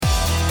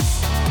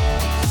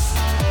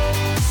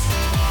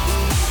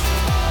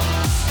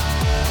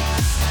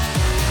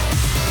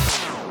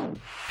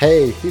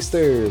Hey,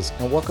 Feasters,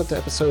 and welcome to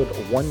episode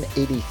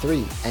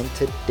 183. And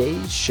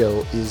today's show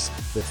is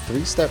the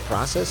three-step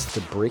process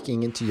to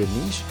breaking into your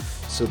niche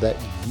so that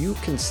you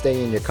can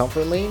stay in your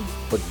comfort lane,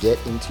 but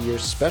get into your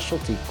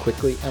specialty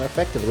quickly and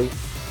effectively.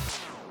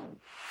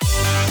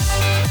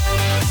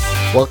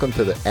 Welcome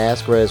to the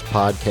Ask Rez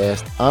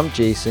podcast. I'm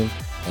Jason,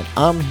 and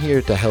I'm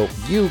here to help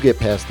you get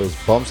past those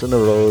bumps in the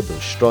road,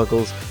 those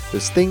struggles,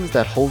 those things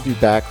that hold you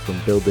back from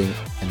building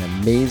an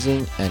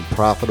amazing and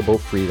profitable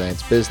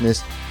freelance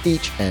business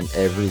each and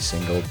every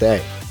single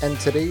day. And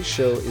today's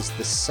show is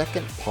the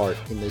second part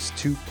in this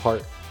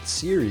two-part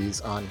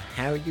series on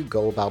how you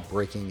go about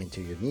breaking into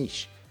your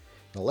niche.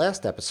 In the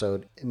last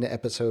episode, in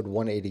episode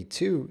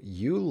 182,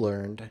 you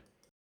learned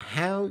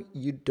how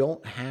you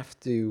don't have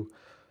to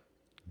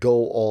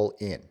go all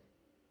in,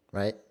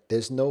 right?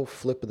 There's no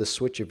flip of the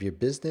switch of your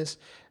business,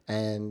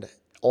 and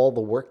all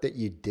the work that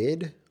you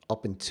did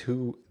up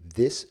until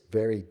this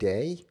very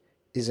day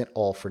isn't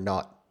all for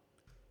naught.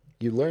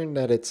 You learn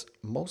that it's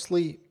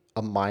mostly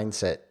a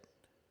mindset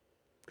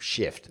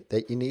shift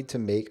that you need to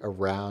make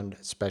around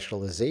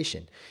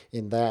specialization,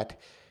 in that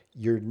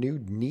your new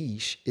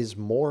niche is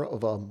more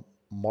of a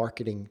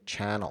marketing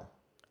channel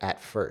at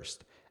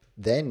first.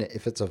 Then,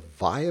 if it's a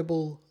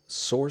viable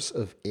source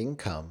of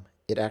income,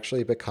 it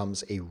actually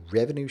becomes a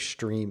revenue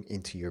stream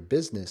into your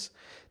business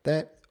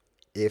that,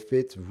 if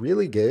it's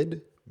really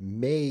good,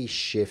 may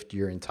shift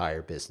your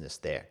entire business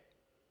there.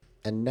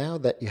 And now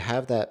that you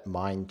have that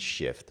mind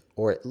shift,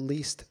 or at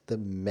least the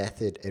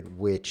method at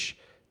which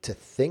to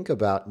think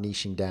about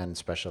niching down and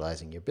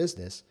specializing your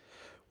business,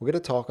 we're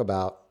going to talk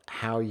about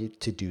how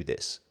to do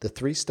this, the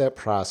three-step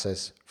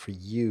process for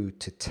you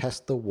to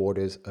test the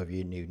waters of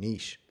your new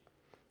niche.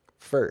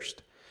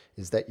 First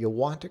is that you'll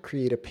want to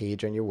create a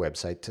page on your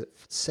website to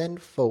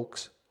send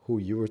folks who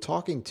you were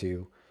talking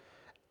to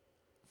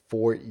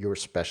for your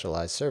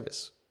specialized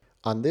service.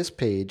 On this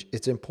page,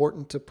 it's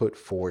important to put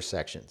 4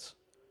 sections: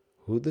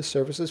 who the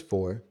service is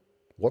for,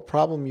 what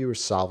problem you are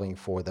solving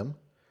for them,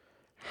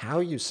 how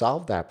you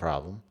solved that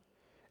problem,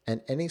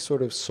 and any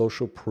sort of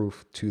social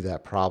proof to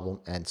that problem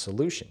and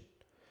solution.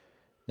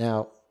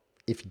 Now,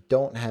 if you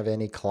don't have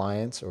any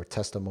clients or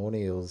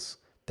testimonials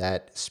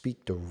that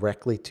speak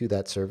directly to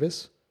that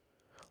service,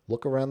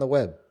 look around the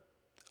web.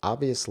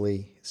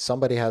 Obviously,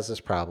 somebody has this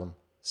problem,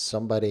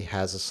 somebody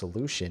has a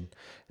solution.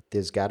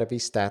 There's got to be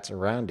stats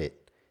around it.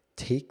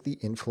 Take the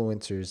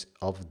influencers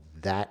of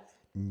that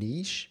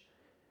niche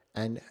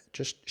and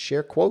just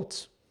share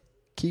quotes.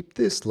 Keep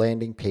this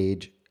landing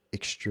page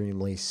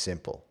extremely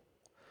simple.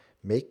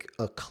 Make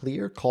a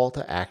clear call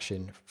to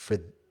action for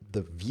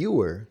the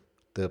viewer,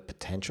 the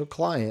potential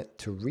client,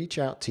 to reach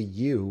out to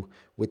you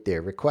with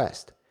their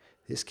request.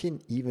 This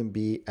can even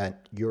be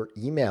at your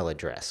email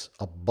address,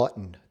 a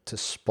button to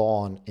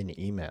spawn an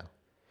email.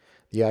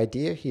 The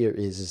idea here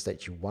is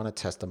that you want to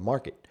test the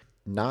market,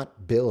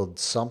 not build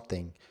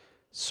something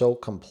so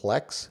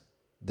complex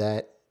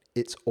that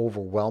it's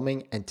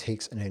overwhelming and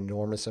takes an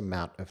enormous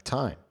amount of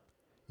time.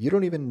 You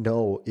don't even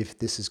know if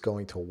this is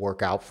going to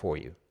work out for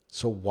you,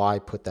 so why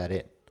put that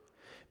in?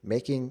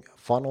 Making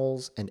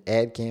funnels and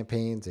ad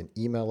campaigns and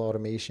email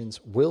automations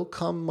will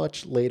come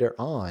much later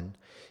on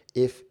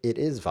if it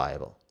is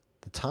viable.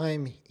 The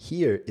time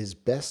here is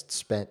best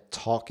spent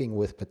talking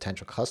with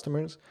potential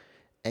customers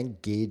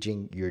and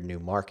gauging your new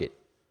market.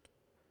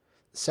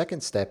 The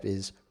second step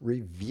is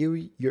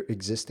review your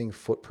existing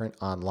footprint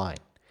online.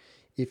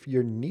 If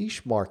your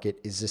niche market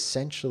is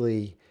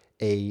essentially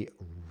a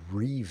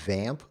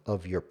revamp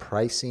of your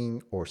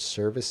pricing or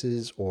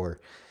services,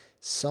 or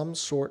some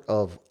sort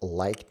of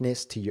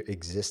likeness to your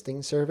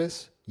existing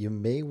service, you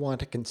may want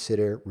to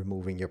consider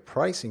removing your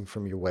pricing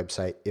from your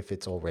website if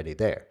it's already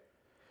there,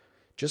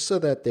 just so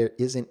that there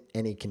isn't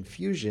any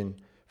confusion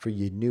for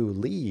your new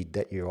lead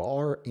that you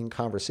are in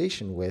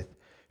conversation with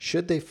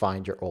should they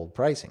find your old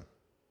pricing.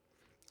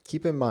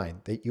 Keep in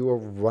mind that you are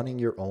running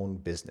your own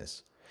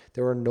business.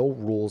 There are no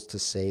rules to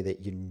say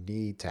that you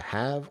need to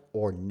have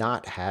or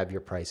not have your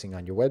pricing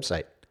on your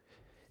website.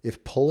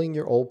 If pulling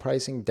your old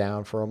pricing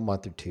down for a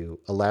month or two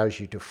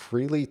allows you to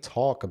freely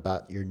talk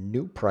about your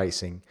new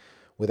pricing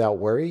without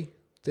worry,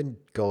 then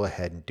go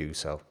ahead and do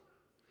so.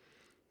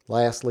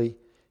 Lastly,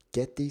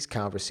 get these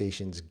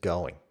conversations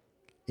going.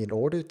 In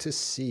order to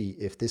see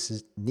if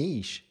this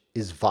niche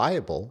is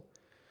viable,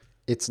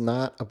 it's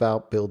not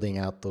about building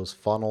out those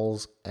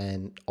funnels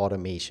and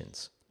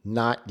automations.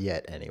 Not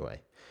yet,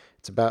 anyway.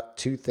 It's about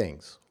 2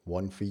 things,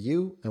 one for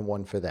you and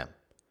one for them.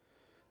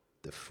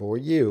 The for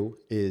you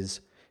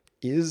is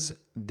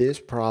this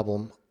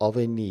problem of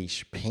a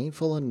niche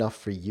painful enough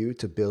for you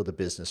to build a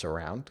business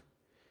around?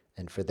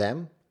 And for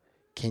them,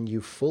 can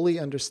you fully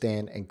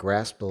understand and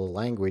grasp the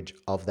language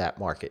of that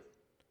market?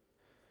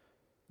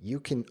 You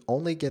can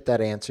only get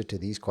that answer to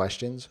these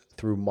questions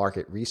through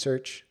market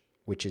research,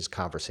 which is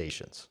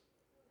conversations.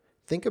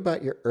 Think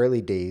about your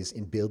early days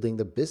in building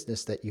the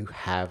business that you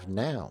have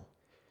now.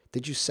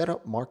 Did you set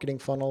up marketing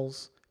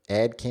funnels,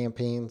 ad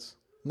campaigns?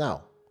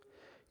 No.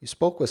 You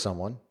spoke with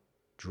someone,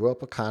 drew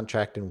up a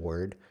contract in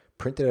Word,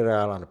 printed it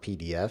out on a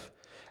PDF,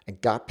 and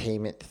got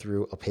payment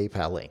through a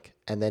PayPal link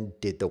and then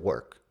did the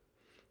work.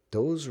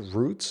 Those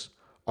routes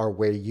are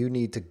where you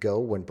need to go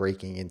when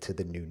breaking into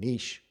the new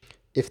niche.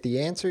 If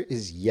the answer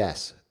is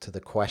yes to the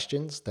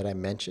questions that I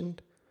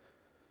mentioned,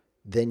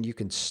 then you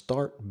can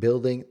start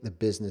building the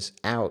business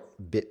out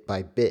bit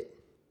by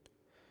bit.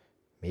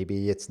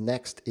 Maybe its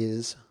next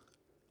is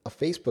a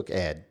Facebook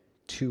ad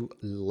to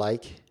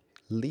like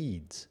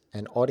leads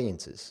and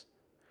audiences.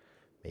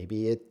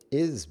 Maybe it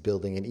is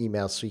building an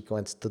email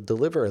sequence to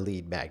deliver a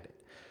lead magnet.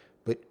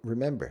 But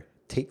remember,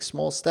 take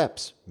small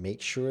steps.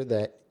 Make sure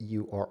that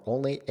you are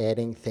only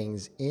adding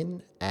things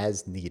in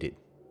as needed.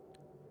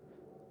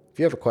 If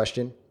you have a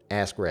question,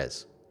 ask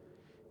Rez.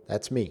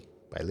 That's me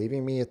by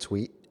leaving me a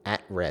tweet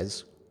at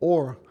Rez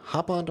or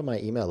hop onto my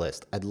email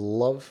list. I'd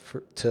love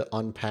to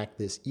unpack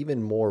this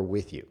even more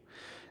with you.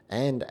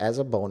 And as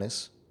a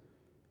bonus,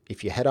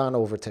 if you head on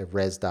over to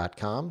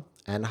rez.com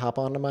and hop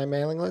onto my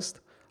mailing list,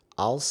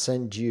 I'll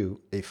send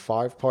you a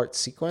 5-part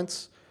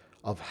sequence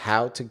of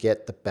how to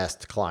get the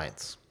best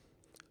clients.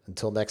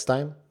 Until next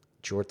time,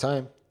 it's your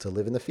time to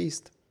live in the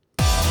feast.